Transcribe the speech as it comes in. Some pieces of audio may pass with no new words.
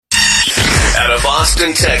out of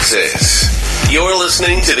Austin, Texas. You're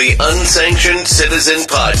listening to the Unsanctioned Citizen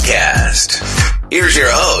Podcast. Here's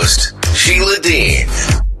your host, Sheila Dean.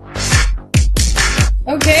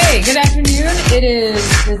 Okay, good afternoon. It is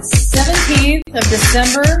the 17th of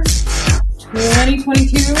December,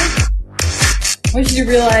 2022. I want you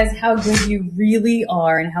to realize how good you really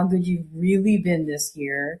are and how good you've really been this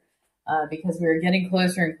year, because we're getting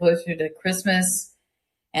closer and closer to Christmas.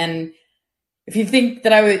 And if you think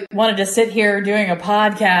that I wanted to sit here doing a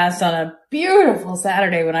podcast on a beautiful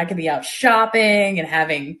Saturday when I could be out shopping and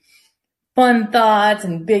having fun thoughts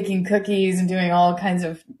and baking cookies and doing all kinds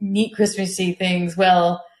of neat Christmassy things,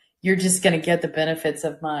 well, you're just going to get the benefits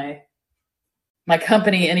of my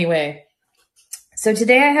company anyway. So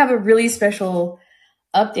today I have a really special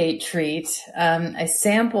update treat. I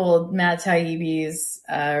sampled Matt Taibbi's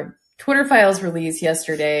Twitter files release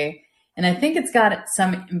yesterday, and I think it's got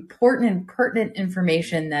some important and pertinent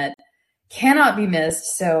information that cannot be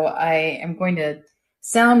missed. So I am going to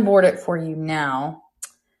soundboard it for you now.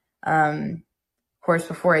 Of course,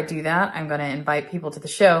 before I do that, I'm going to invite people to the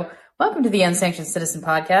show. Welcome to the Unsanctioned Citizen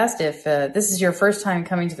Podcast. If this is your first time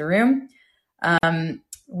coming to the room,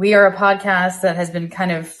 we are a podcast that has been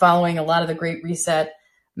kind of following a lot of the Great Reset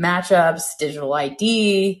matchups, digital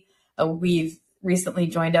ID. We've recently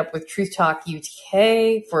joined up with Truth Talk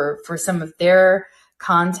UK for some of their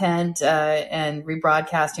content and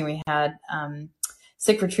rebroadcasting. We had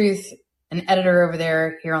Sick for Truth, an editor over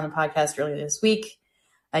there, here on the podcast earlier this week.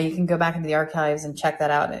 You can go back into the archives and check that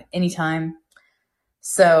out at any time.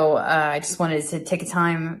 So I just wanted to take a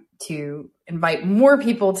time to invite more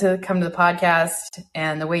people to come to the podcast.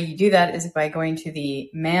 And the way you do that is by going to the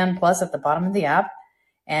Man Plus at the bottom of the app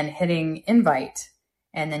and hitting invite.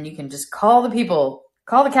 And then you can just call the people,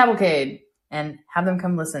 call the cavalcade, and have them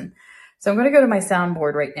come listen. So I'm going to go to my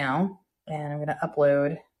soundboard right now, and I'm going to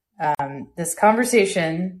upload this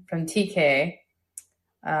conversation from TK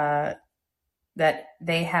that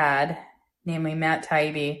they had, namely Matt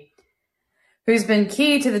Taibbi, who's been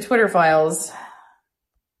key to the Twitter files,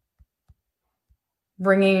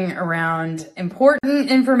 bringing around important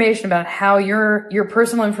information about how your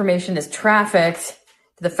personal information is trafficked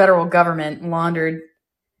to the federal government, laundered,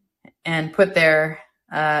 and put there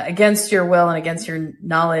against your will and against your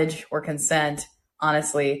knowledge or consent,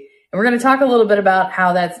 honestly. And we're going to talk a little bit about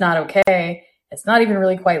how that's not okay. It's not even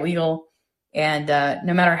really quite legal. And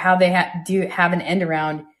no matter how they do have an end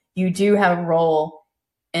around, you do have a role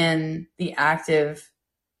in the active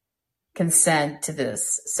consent to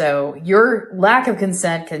this. So your lack of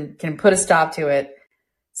consent can put a stop to it.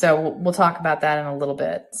 So we'll talk about that in a little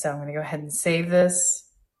bit. So I'm going to go ahead and save this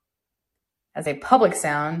as a public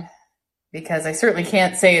sound, because I certainly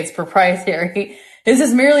can't say it's proprietary. This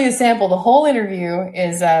is merely a sample. The whole interview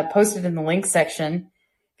is posted in the link section.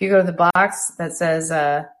 If you go to the box that says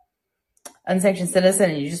Unsanctioned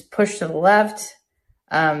Citizen and you just push to the left,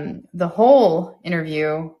 the whole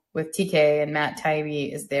interview with TK and Matt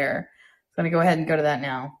Taibbi is there. So I'm going to go ahead and go to that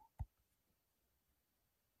now.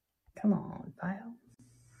 Come on, file.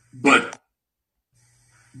 But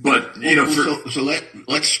you know,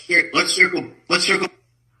 let's circle.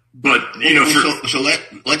 But you know,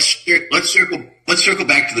 let's circle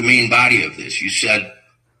back to the main body of this. You said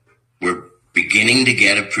we're beginning to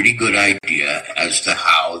get a pretty good idea as to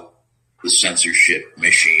how the censorship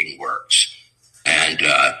machine works, and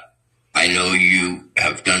I know you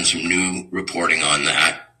have done some new reporting on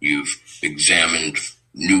that. You've examined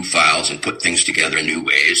new files and put things together in new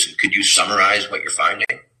ways. Could you summarize what you're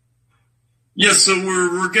finding? Yeah, so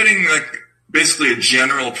we're getting like basically a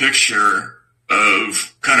general picture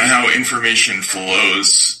of kind of how information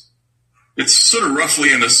flows. It's sort of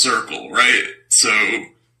roughly in a circle, right? So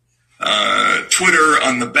Twitter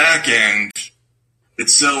on the back end, it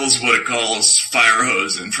sells what it calls fire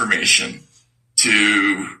hose information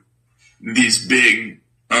to these big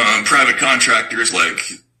private contractors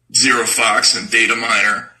like ZeroFox and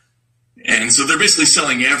Dataminr. And so they're basically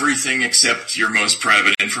selling everything except your most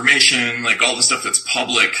private information, like all the stuff that's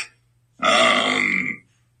public.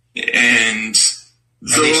 And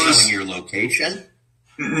those, are they selling your location?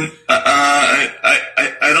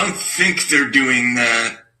 I don't think they're doing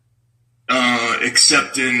that,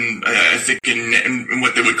 except in, I think in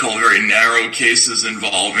what they would call very narrow cases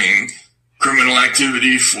involving criminal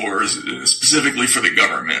activity specifically for the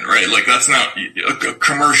government, right? Like that's not a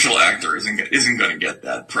commercial actor isn't going to get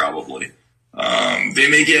that probably. They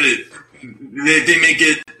may get it. They may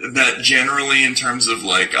get that generally in terms of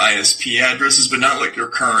like ISP addresses, but not like your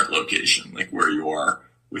current location, like where you are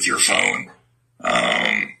with your phone.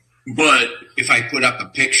 But if I put up a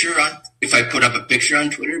picture on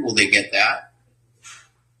Twitter, will they get that?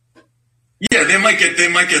 Yeah, they might get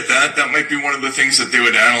that. That might be one of the things that they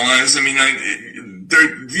would analyze. I mean,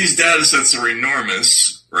 these data sets are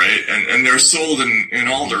enormous, right? And they're sold in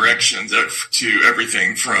all directions to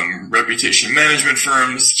everything from reputation management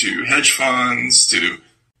firms to hedge funds to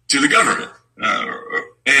the government.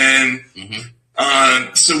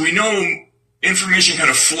 So we know information kind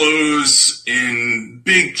of flows in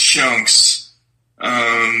big chunks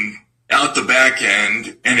out the back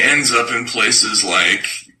end and ends up in places like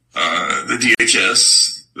the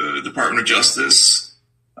DHS, the Department of Justice,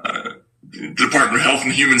 the Department of Health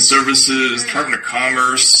and Human Services, Department of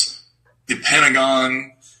Commerce, the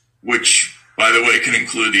Pentagon, which, by the way, can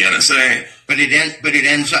include the NSA. But it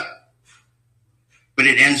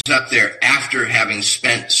ends up there after having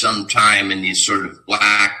spent some time in these sort of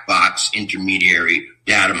black box intermediary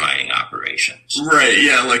data mining operations. Right,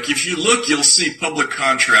 yeah. Like if you look, you'll see public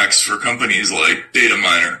contracts for companies like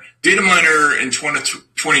Dataminerr. Dataminerr in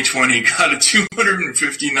 2020 got a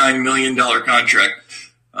 $259 million contract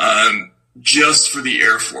just for the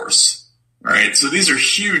Air Force. Right, so these are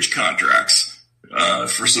huge contracts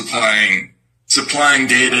for supplying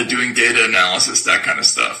data, doing data analysis, that kind of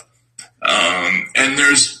stuff. And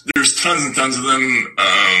there's tons and tons of them.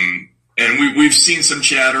 And we've seen some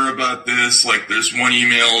chatter about this. Like there's one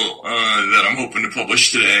email that I'm hoping to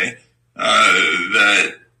publish today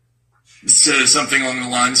that says something along the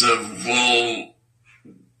lines of, well,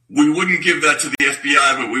 we wouldn't give that to the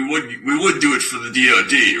FBI, but we would do it for the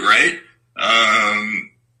DoD, right?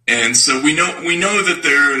 And so we know that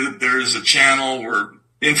there's a channel where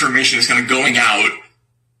information is kind of going out.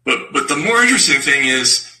 But the more interesting thing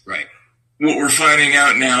is, right, what we're finding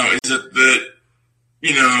out now is that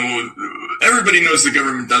you know, everybody knows the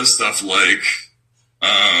government does stuff like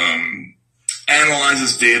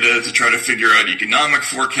analyzes data to try to figure out economic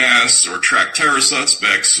forecasts or track terror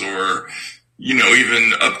suspects or, you know,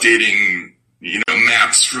 even updating, you know,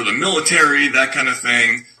 maps for the military, that kind of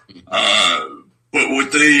thing. But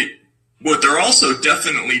what they're also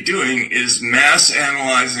definitely doing is mass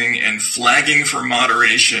analyzing and flagging for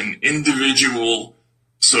moderation individual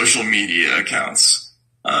social media accounts.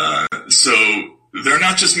 So they're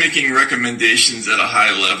not just making recommendations at a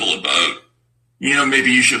high level about, you know,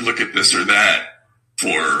 maybe you should look at this or that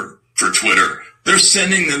for Twitter. They're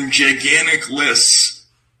sending them gigantic lists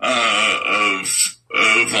of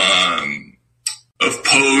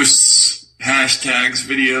posts, hashtags,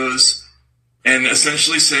 videos, and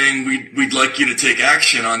essentially saying we'd like you to take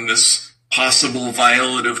action on this possible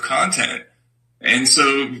violative content. And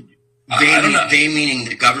so they meaning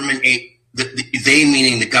the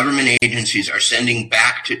government agencies are sending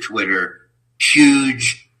back to Twitter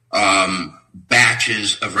huge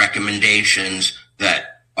batches of recommendations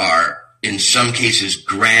that are in some cases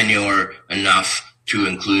granular enough to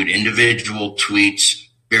include individual tweets,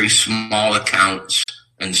 very small accounts,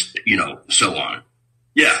 and, you know, so on.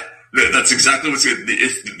 Yeah, that's exactly what's it.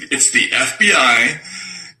 It's the FBI,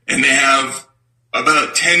 and they have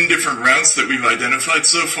about 10 different routes that we've identified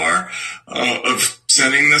so far of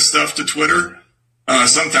sending this stuff to Twitter.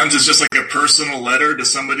 Sometimes it's just like a personal letter to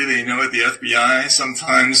somebody they know at the FBI.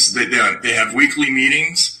 Sometimes they have weekly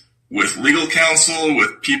meetings with legal counsel,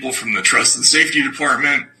 with people from the Trust and Safety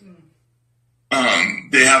Department.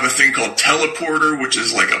 They have a thing called Teleporter, which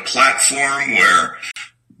is like a platform where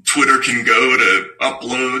Twitter can go to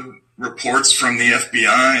upload reports from the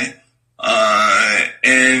FBI.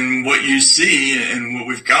 And what you see and what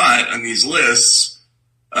we've got on these lists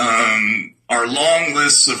are long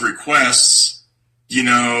lists of requests. You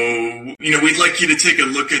know, we'd like you to take a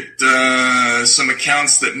look at some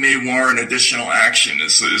accounts that may warrant additional action,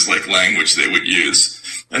 is like language they would use.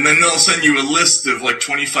 And then they'll send you a list of like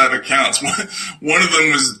 25 accounts. One of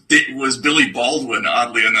them was Billy Baldwin,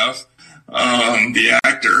 oddly enough, the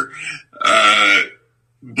actor.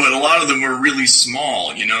 But a lot of them were really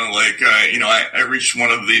small, you know, like, I reached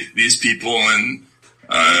one of these people and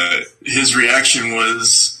his reaction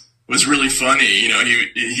was really funny. You know,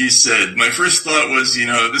 he said, my first thought was, you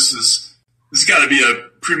know, this has got to be a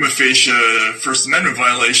prima facie First Amendment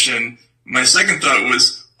violation. My second thought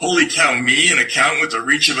was, holy cow, me, an account with the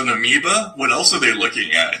reach of an amoeba? What else are they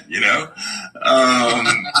looking at, you know?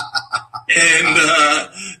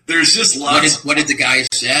 There's just lots. What did the guy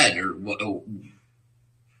said, or what?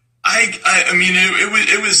 I mean,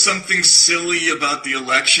 it was something silly about the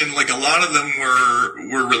election. Like a lot of them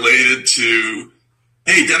were related to,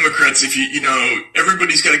 hey, Democrats, if you know,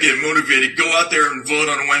 everybody's got to get motivated. Go out there and vote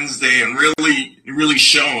on Wednesday and really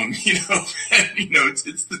show them, you know. And, you know,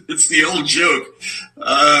 it's the old joke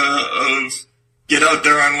of get out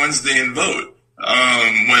there on Wednesday and vote.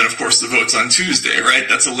 When of course the vote's on Tuesday, right?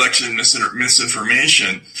 That's election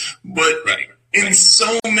misinformation. But in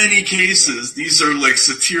so many cases, these are like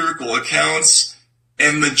satirical accounts,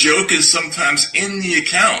 and the joke is sometimes in the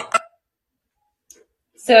account.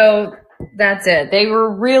 So that's it. They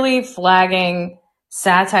were really flagging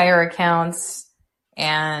satire accounts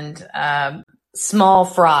and small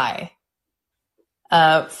fry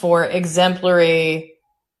for exemplary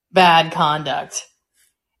bad conduct.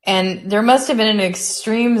 And there must have been an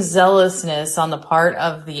extreme zealousness on the part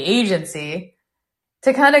of the agency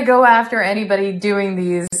to kind of go after anybody doing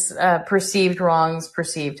these perceived wrongs,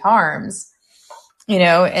 perceived harms,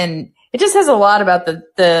 and it just has a lot about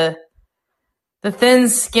the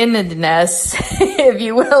thin-skinnedness, if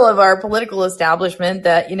you will, of our political establishment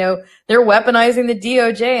that, they're weaponizing the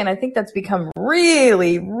DOJ. And I think that's become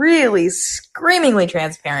really, really screamingly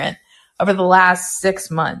transparent over the last 6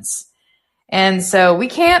 months. And so we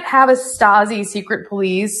can't have a Stasi secret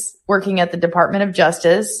police working at the Department of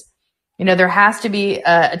Justice. There has to be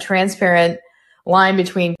a transparent line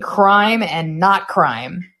between crime and not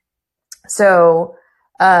crime. So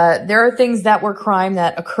there are things that were crime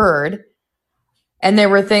that occurred, and there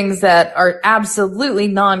were things that are absolutely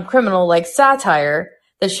non-criminal, like satire,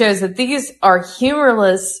 that shows that these are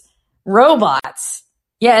humorless robots.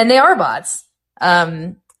 Yeah, and they are bots.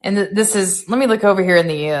 And this is, let me look over here in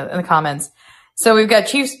the comments. So we've got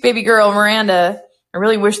Chief's baby girl, Miranda. I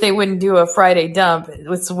really wish they wouldn't do a Friday dump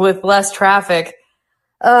with less traffic.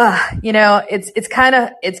 It's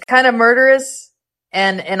kind of murderous.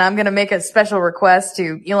 And I'm going to make a special request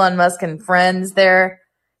to Elon Musk and friends there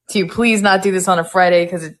to please not do this on a Friday,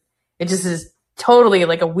 because it just is totally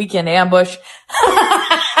like a weekend ambush.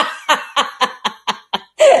 I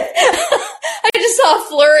just saw a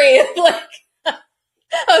flurry of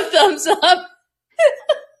thumbs up.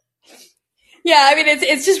 Yeah, I mean,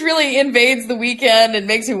 it's just really invades the weekend and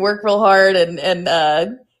makes me work real hard. And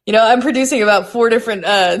I'm producing about 4 different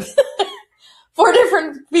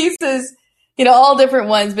pieces, all different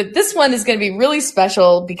ones. But this one is going to be really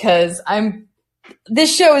special because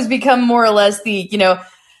this show has become more or less the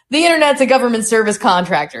internet's a government service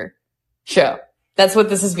contractor show. That's what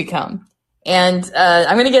this has become. And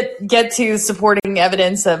I'm going to get to supporting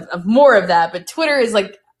evidence of more of that. But Twitter is,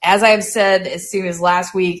 like, as I've said as soon as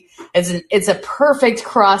last week, it's a perfect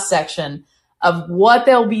cross-section of what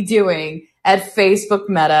they'll be doing at Facebook,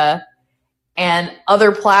 Meta, and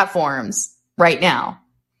other platforms right now.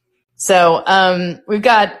 So we've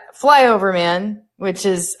got Flyover Man, which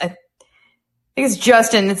is, I think it's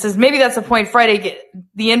Justin. It says, maybe that's the point. Friday,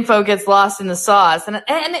 the info gets lost in the sauce. And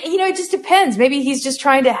it just depends. Maybe he's just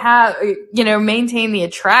trying to have, maintain the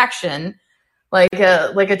attraction, like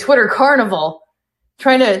a Twitter carnival.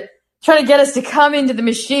 Trying to get us to come into the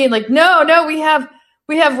machine. Like, no, we have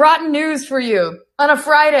rotten news for you on a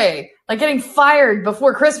Friday, like getting fired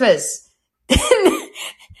before Christmas.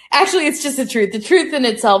 Actually, it's just the truth. The truth in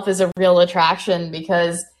itself is a real attraction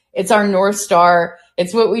because it's our North Star.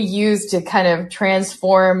 It's what we use to kind of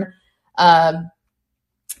transform, lies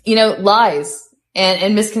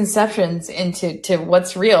and misconceptions into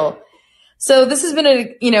what's real. So this has been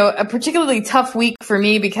a particularly tough week for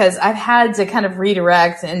me because I've had to kind of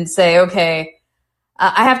redirect and say, okay,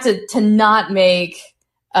 I have to not make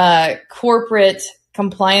corporate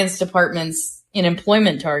compliance departments an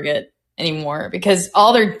employment target anymore, because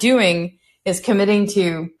all they're doing is committing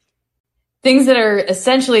to things that are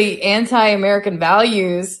essentially anti-American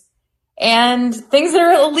values and things that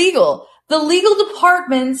are illegal. The legal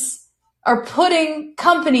departments are putting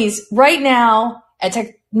companies right now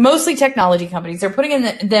mostly technology companies, they're putting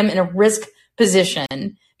them in a risk position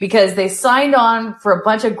because they signed on for a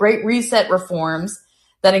bunch of great reset reforms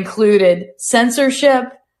that included censorship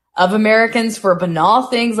of Americans for banal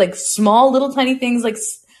things, like small little tiny things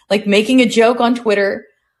like making a joke on Twitter,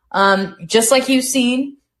 just like you've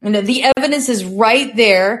seen. The evidence is right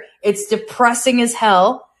there. It's depressing as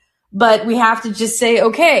hell, but we have to just say,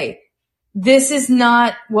 okay, this is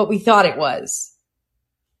not what we thought it was.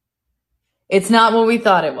 It's not what we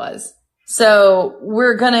thought it was. So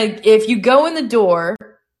if you go in the door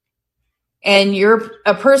and you're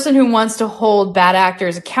a person who wants to hold bad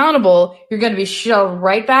actors accountable, you're going to be shoved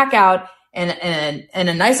right back out and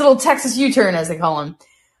a nice little Texas U-turn, as they call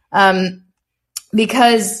them,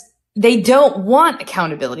 because they don't want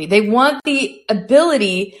accountability. They want the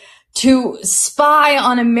ability to spy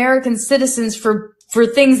on American citizens for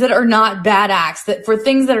things that are not bad acts, for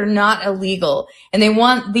things that are not illegal. And they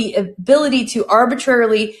want the ability to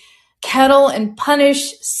arbitrarily kettle and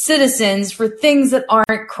punish citizens for things that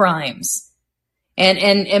aren't crimes.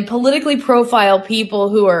 And politically profile people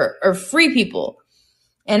who are free people.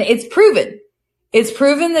 And it's proven. It's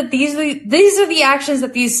proven that these are the actions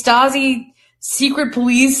that these Stasi secret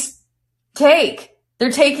police take. They're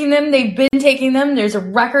taking them. They've been taking them. There's a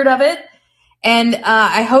record of it. And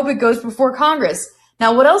I hope it goes before Congress.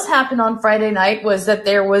 Now, what else happened on Friday night was that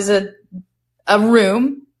there was a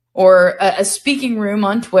room or a speaking room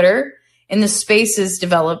on Twitter in the Spaces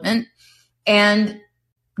development. And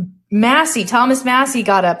Thomas Massey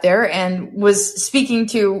got up there and was speaking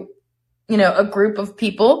to, a group of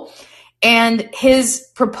people. And his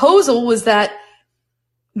proposal was that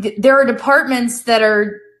there are departments that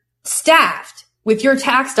are staffed with your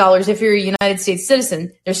tax dollars. If you're a United States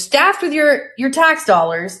citizen, they're staffed with your tax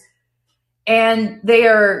dollars, and they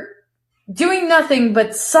are doing nothing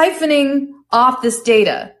but siphoning off this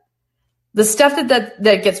data. The stuff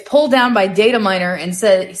that gets pulled down by data miner and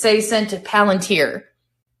say sent to Palantir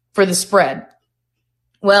for the spread.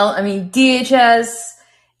 Well, I mean, DHS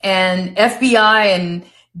and FBI and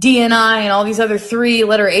DNI and all these other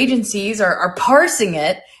 3-letter agencies are parsing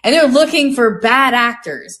it, and they're looking for bad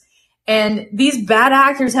actors. And these bad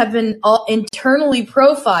actors have been all internally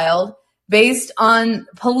profiled based on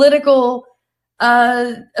political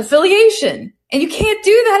affiliation. And you can't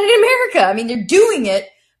do that in America. I mean, they're doing it,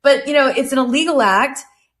 but, it's an illegal act,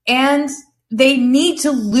 and they need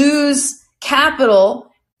to lose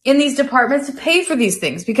capital in these departments to pay for these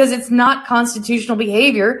things because it's not constitutional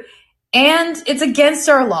behavior and it's against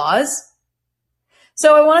our laws.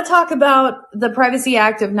 So I want to talk about the Privacy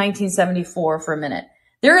Act of 1974 for a minute.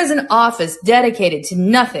 There is an office dedicated to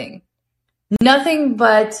nothing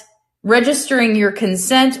but registering your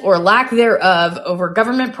consent or lack thereof over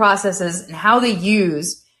government processes and how they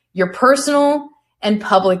use your personal and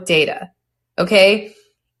public data. Okay?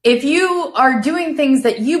 If you are doing things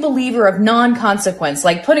that you believe are of non-consequence,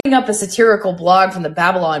 like putting up a satirical blog from the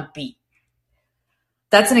Babylon Bee,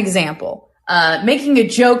 that's an example. Making a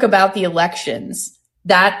joke about the elections,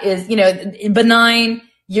 that is, benign.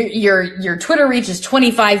 Your Twitter reaches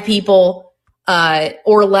 25 people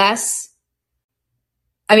or less.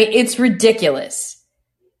 I mean, it's ridiculous.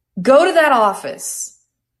 Go to that office.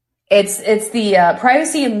 It's the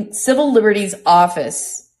Privacy and Civil Liberties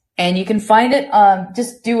Office. And you can find it,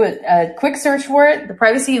 just do a quick search for it, the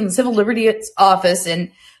Privacy and Civil Liberties Office.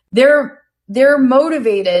 And they're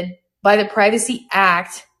motivated by the Privacy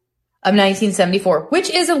Act of 1974, which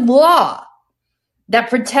is a law that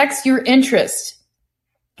protects your interest.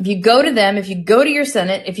 If you go to them, if you go to your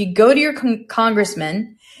Senate, if you go to your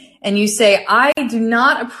congressman and you say, I do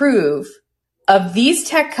not approve of these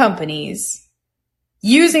tech companies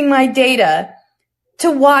using my data to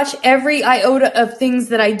watch every iota of things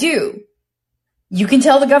that I do. You can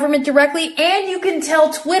tell the government directly, and you can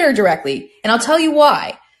tell Twitter directly. And I'll tell you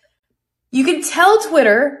why. You can tell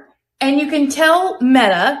Twitter, and you can tell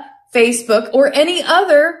Meta, Facebook, or any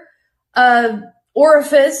other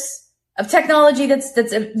orifice of technology that's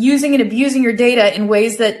using and abusing your data in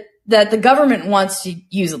ways that the government wants to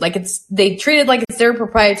use it. Like they treat it like it's their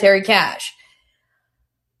proprietary cache.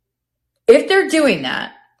 If they're doing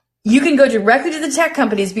that, you can go directly to the tech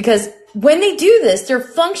companies, because when they do this, they're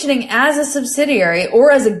functioning as a subsidiary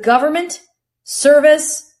or as a government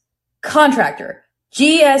service contractor,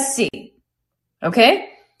 GSC. Okay?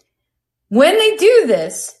 When they do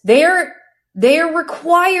this, they are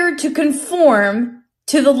required to conform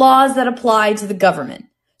to the laws that apply to the government.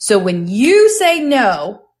 So when you say,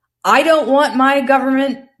 no, I don't want my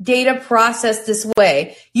government data processed this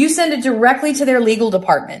way, you send it directly to their legal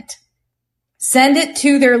department. Send it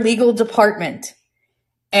to their legal department.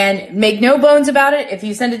 And make no bones about it, if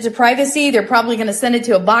you send it to privacy, they're probably going to send it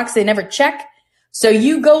to a box they never check. So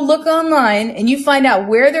you go look online and you find out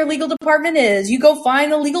where their legal department is. You go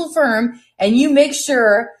find the legal firm and you make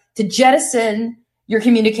sure to jettison your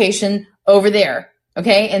communication over there.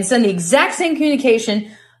 Okay? And send the exact same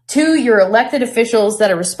communication to your elected officials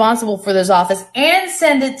that are responsible for those office, and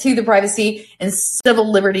send it to the Privacy and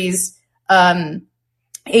Civil Liberties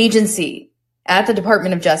agency at the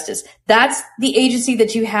Department of Justice. That's the agency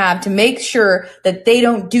that you have to make sure that they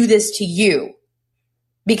don't do this to you,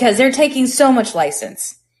 because they're taking so much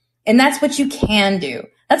license. And that's what you can do.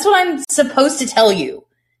 That's what I'm supposed to tell you.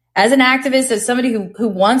 As an activist, as somebody who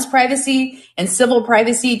wants privacy and civil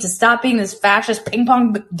privacy to stop being this fascist ping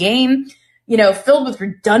pong game, filled with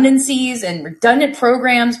redundancies and redundant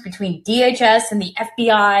programs between DHS and the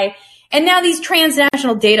FBI, and now these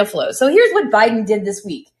transnational data flows. So here's what Biden did this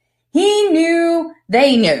week. They knew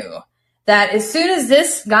that as soon as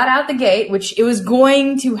this got out the gate, which it was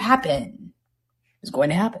going to happen,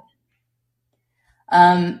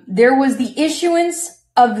 there was the issuance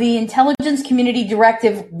of the Intelligence Community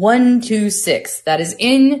Directive 126 that is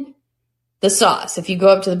in the sauce. If you go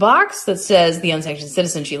up to the box that says the unsanctioned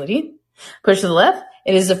citizen, Sheila D., push to the left,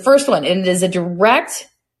 It is the first one, and it is a direct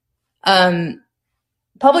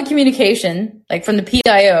public communication, like from the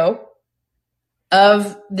PIO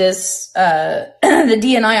of this, the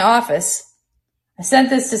DNI office. I sent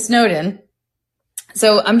this to Snowden.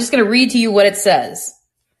 So I'm just going to read to you what it says.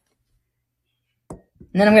 And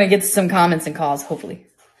then I'm going to get to some comments and calls, hopefully.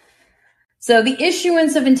 So the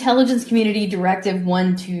issuance of Intelligence Community Directive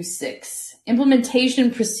 126,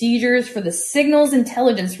 implementation procedures for the Signals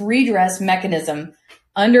Intelligence Redress Mechanism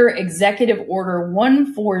under Executive Order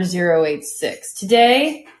 14086.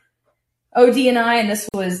 Today, ODNI, and this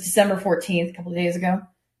was December 14th, a couple of days ago,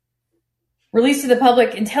 released to the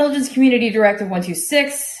public Intelligence Community Directive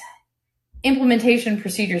 126, implementation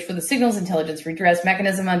procedures for the Signals Intelligence Redress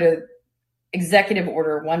Mechanism under Executive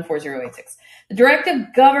Order 14086. The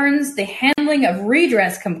directive governs the handling of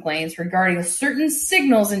redress complaints regarding certain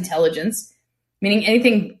signals intelligence, meaning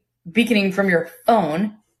anything beaconing from your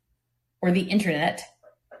phone or the internet,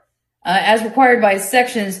 as required by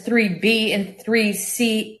sections 3B and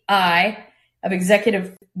 3CI of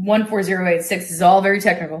Executive 14086. This is all very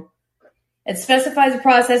technical. It specifies a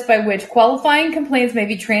process by which qualifying complaints may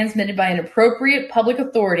be transmitted by an appropriate public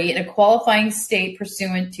authority in a qualifying state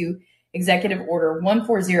pursuant to Executive Order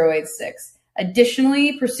 14086.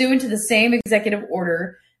 Additionally, pursuant to the same executive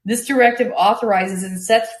order, this directive authorizes and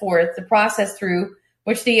sets forth the process through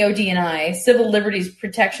which the ODNI, Civil Liberties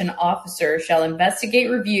Protection Officer, shall investigate,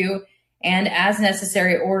 review, and, as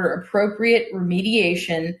necessary, order appropriate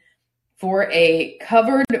remediation for a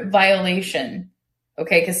covered violation.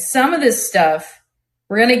 Okay, because some of this stuff,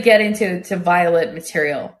 we're going to get into violent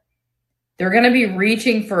material. They're going to be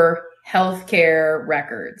reaching for healthcare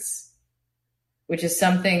records, which is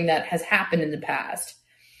something that has happened in the past.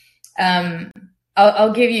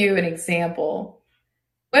 I'll give you an example.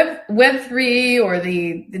 Web3 or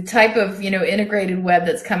the type of integrated web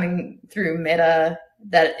that's coming through Meta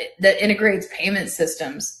that integrates payment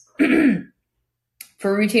systems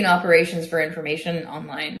for routine operations for information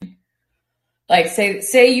online. Like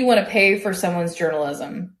say you want to pay for someone's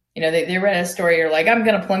journalism. They read a story, you're like, I'm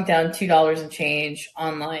going to plunk down $2 and change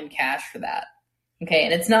online cash for that. Okay,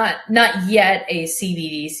 and it's not yet a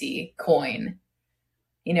CBDC coin.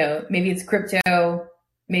 Maybe it's crypto,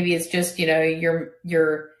 maybe it's just,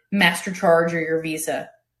 your MasterCharge or your Visa.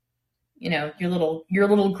 Your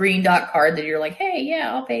little green dot card that you're like, hey,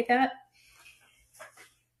 yeah, I'll pay that.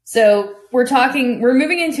 So we're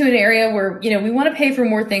moving into an area where, we want to pay for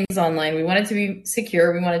more things online. We want it to be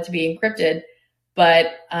secure. We want it to be encrypted.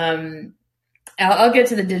 But I'll get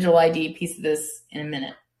to the digital ID piece of this in a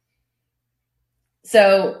minute.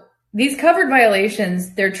 So these covered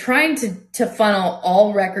violations, they're trying to funnel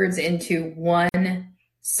all records into one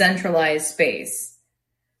centralized space.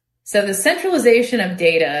 So the centralization of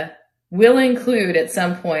data will include at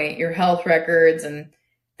some point your health records, and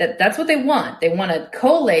that's what they want. They want to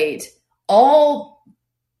collate all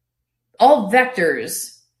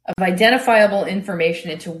vectors of identifiable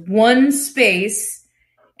information into one space,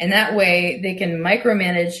 and that way they can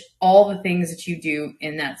micromanage all the things that you do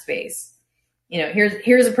in that space.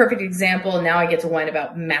 Here's a perfect example. Now I get to whine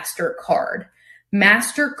about MasterCard.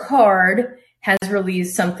 MasterCard has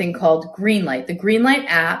released something called Greenlight, the Greenlight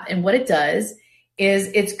app, and what it does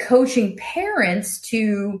is it's coaching parents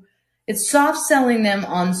it's soft selling them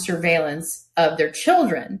on surveillance of their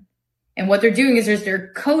children. And what they're doing is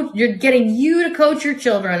you're getting you to coach your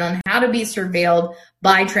children on how to be surveilled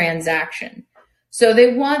by transaction. So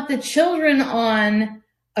they want the children on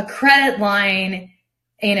a credit line,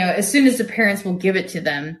 as soon as the parents will give it to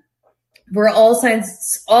them, for all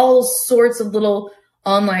sorts of little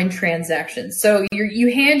online transactions. So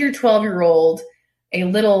you hand your 12-year-old a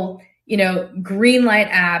little, Greenlight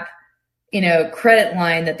app, credit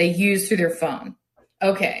line that they use through their phone.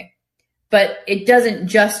 Okay. But it doesn't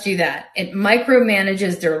just do that. It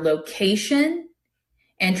micromanages their location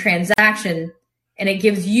and transaction, and it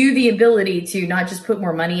gives you the ability to not just put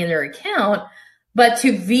more money in their account, but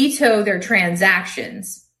to veto their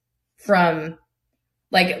transactions from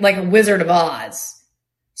like a Wizard of Oz.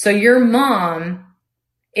 So your mom,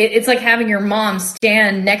 it's like having your mom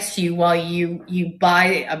stand next to you while you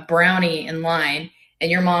buy a brownie in line, and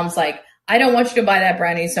your mom's like, I don't want you to buy that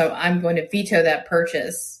brownie, so I'm going to veto that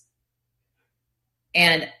purchase.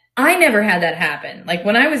 And I never had that happen. Like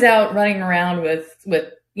when I was out running around with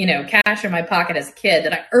cash in my pocket as a kid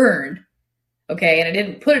that I earned, okay, and I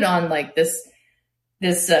didn't put it on like this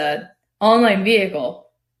online vehicle.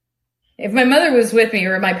 If my mother was with me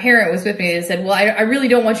or my parent was with me and said, well, I really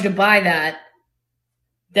don't want you to buy that,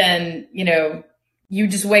 then, you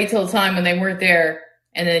just wait till the time when they weren't there,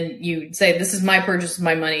 and then you say, this is my purchase of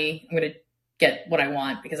my money. I'm going to get what I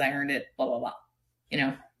want because I earned it, blah, blah, blah.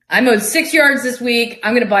 I mowed 6 yards this week.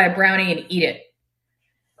 I'm going to buy a brownie and eat it.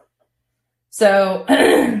 So, but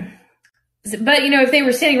if they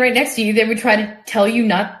were standing right next to you, they would try to tell you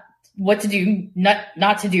not what to do,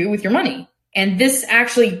 not to do with your money. And this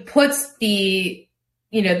actually puts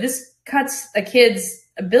this cuts a kid's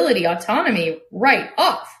autonomy right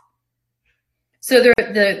off. So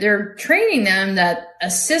they're training them that a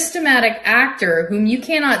systematic actor whom you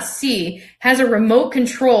cannot see has a remote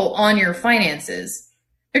control on your finances.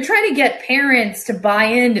 They're trying to get parents to buy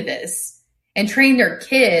into this and train their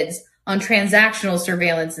kids on transactional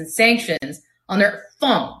surveillance and sanctions on their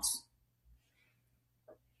phones.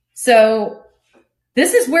 So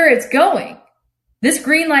this is where it's going. This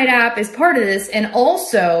Greenlight app is part of this, and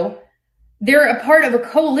also they're a part of a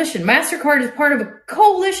coalition. MasterCard is part of a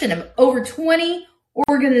coalition of over 20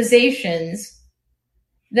 organizations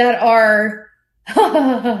that are,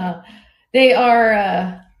 they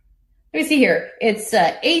are, let me see here. It's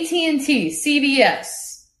AT&T,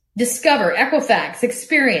 CVS, Discover, Equifax,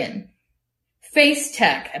 Experian,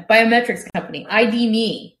 FaceTech, Biometrics Company,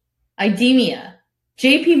 ID.me, IDEMIA,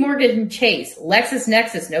 JP Morgan Chase,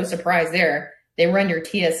 LexisNexis, no surprise there. They run your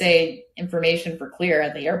TSA information for clear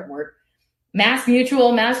at the airport. Mass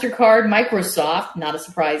Mutual, MasterCard, Microsoft, not a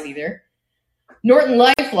surprise either. Norton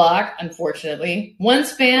LifeLock, unfortunately.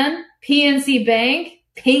 OneSpan, PNC Bank,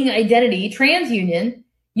 Ping Identity, TransUnion,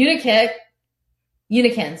 Uniken,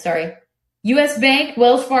 US Bank,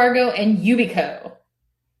 Wells Fargo, and Ubico.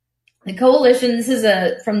 The coalition, this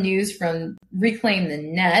is from news from Reclaim the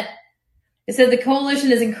Net. It said the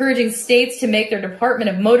coalition is encouraging states to make their Department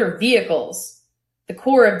of Motor Vehicles the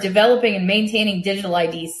core of developing and maintaining digital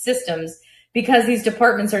ID systems, because these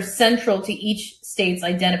departments are central to each state's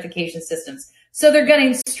identification systems. So they're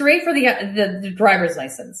getting straight for the driver's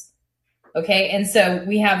license. Okay. And so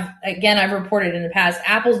we have, again, I've reported in the past,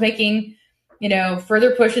 Apple's making,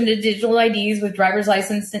 further push into digital IDs with driver's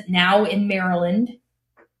license now in Maryland.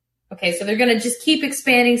 Okay. So they're going to just keep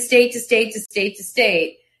expanding state to state to state to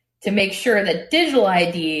state to make sure that digital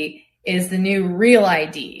ID is the new real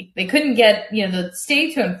ID. They couldn't get, the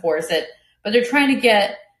state to enforce it, but they're trying to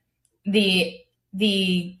get the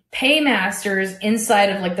paymasters inside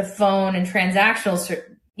of like the phone and transactional,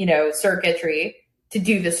 circuitry to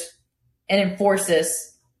do this and enforce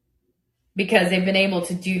this, because they've been able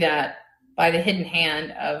to do that by the hidden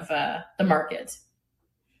hand of the market.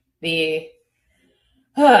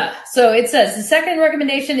 So it says the second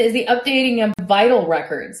recommendation is the updating of vital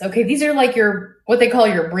records. Okay, these are like what they call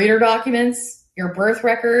your breeder documents, your birth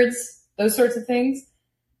records, those sorts of things.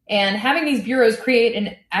 And having these bureaus create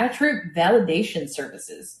an attribute validation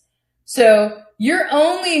services. So you're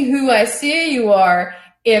only who I say you are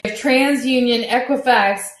if TransUnion,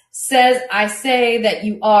 Equifax says I say that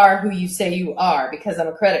you are who you say you are because I'm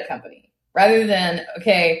a credit company. Rather than,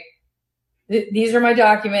 okay, these are my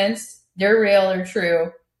documents. They're real, they're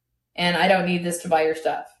true, and I don't need this to buy your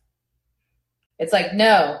stuff. It's like,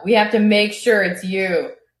 no, we have to make sure it's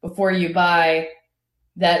you before you buy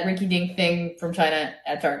that rinky-dink thing from China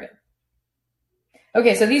at Target.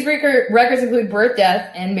 Okay, so these records include birth,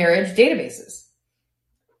 death, and marriage databases.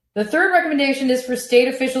 The third recommendation is for state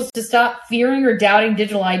officials to stop fearing or doubting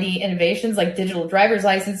digital ID innovations like digital driver's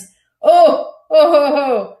license.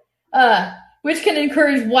 Which can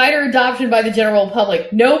encourage wider adoption by the general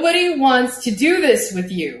public. Nobody wants to do this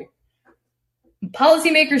with you.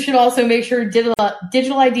 Policymakers should also make sure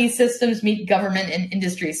digital ID systems meet government and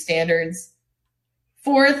industry standards.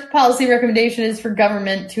 Fourth policy recommendation is for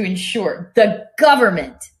government to ensure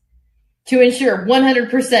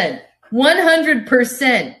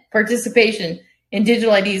 100% participation in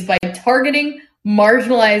digital IDs by targeting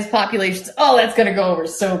marginalized populations. Oh, that's going to go over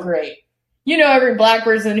so great. Every black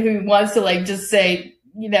person who wants to just say,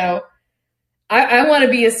 I want to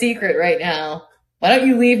be a secret right now. Why don't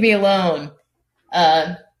you leave me alone?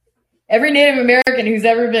 Every Native American who's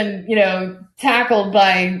ever been, tackled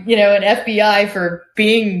by, an FBI for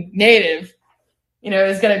being Native,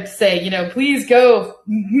 is going to say, please go,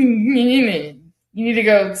 you need to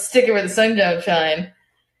go stick it where the sun don't shine.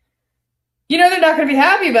 They're not going to be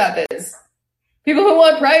happy about this. People who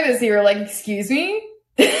want privacy are like, excuse me?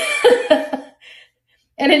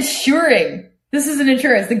 And ensuring, this is an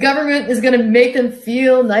insurance. The government is going to make them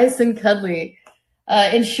feel nice and cuddly,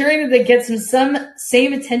 ensuring that they get some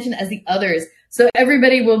same attention as the others. So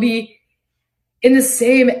everybody will be in the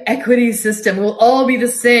same equity system. We'll all be the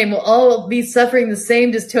same. We'll all be suffering the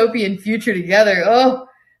same dystopian future together.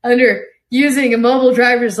 Under using a mobile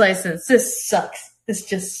driver's license. This sucks. This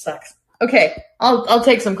just sucks. Okay, I'll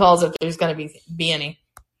take some calls if there's going to be any.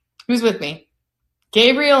 Who's with me?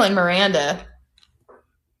 Gabriel and Miranda.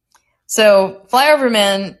 So Flyover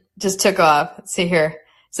Man just took off. Let's see here.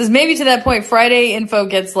 It says maybe to that point, Friday info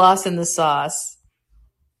gets lost in the sauce.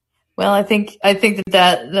 Well, I think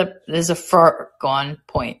that is a far gone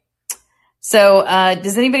point. So,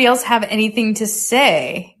 does anybody else have anything to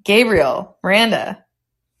say? Gabriel, Miranda.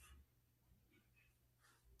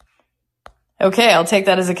 Okay, I'll take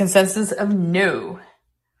that as a consensus of no.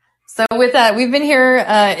 So with that, we've been here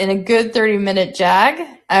in a good 30-minute jag.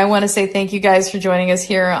 I want to say thank you guys for joining us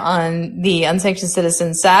here on the Unsanctioned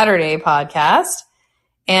Citizen Saturday podcast.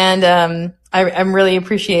 And I'm really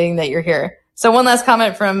appreciating that you're here. So one last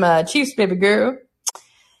comment from Chiefs Baby Guru.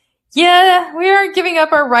 Yeah, we are giving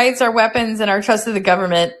up our rights, our weapons, and our trust to the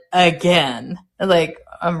government again. Like,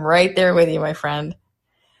 I'm right there with you, my friend.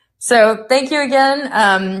 So thank you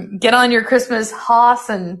again. Get on your Christmas hoss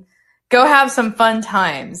and go have some fun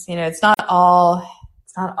times. You know, it's not all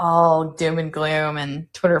doom and gloom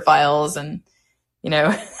and Twitter files and, you know,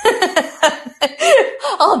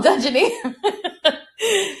 all dungeony.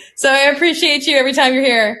 So I appreciate you every time you're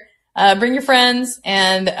here. Bring your friends,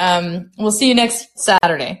 and we'll see you next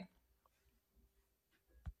Saturday.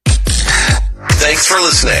 Thanks for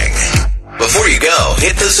listening. Before you go,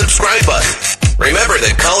 hit the subscribe button. Remember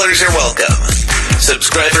that callers are welcome.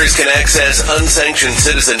 Subscribers can access Unsanctioned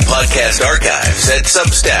Citizen podcast archives at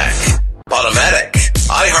Substack, Podomatic,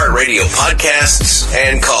 iHeartRadio podcasts,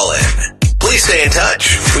 and Callin. Please stay in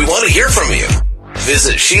touch. We want to hear from you.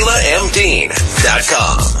 Visit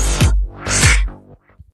SheilaMDean.com.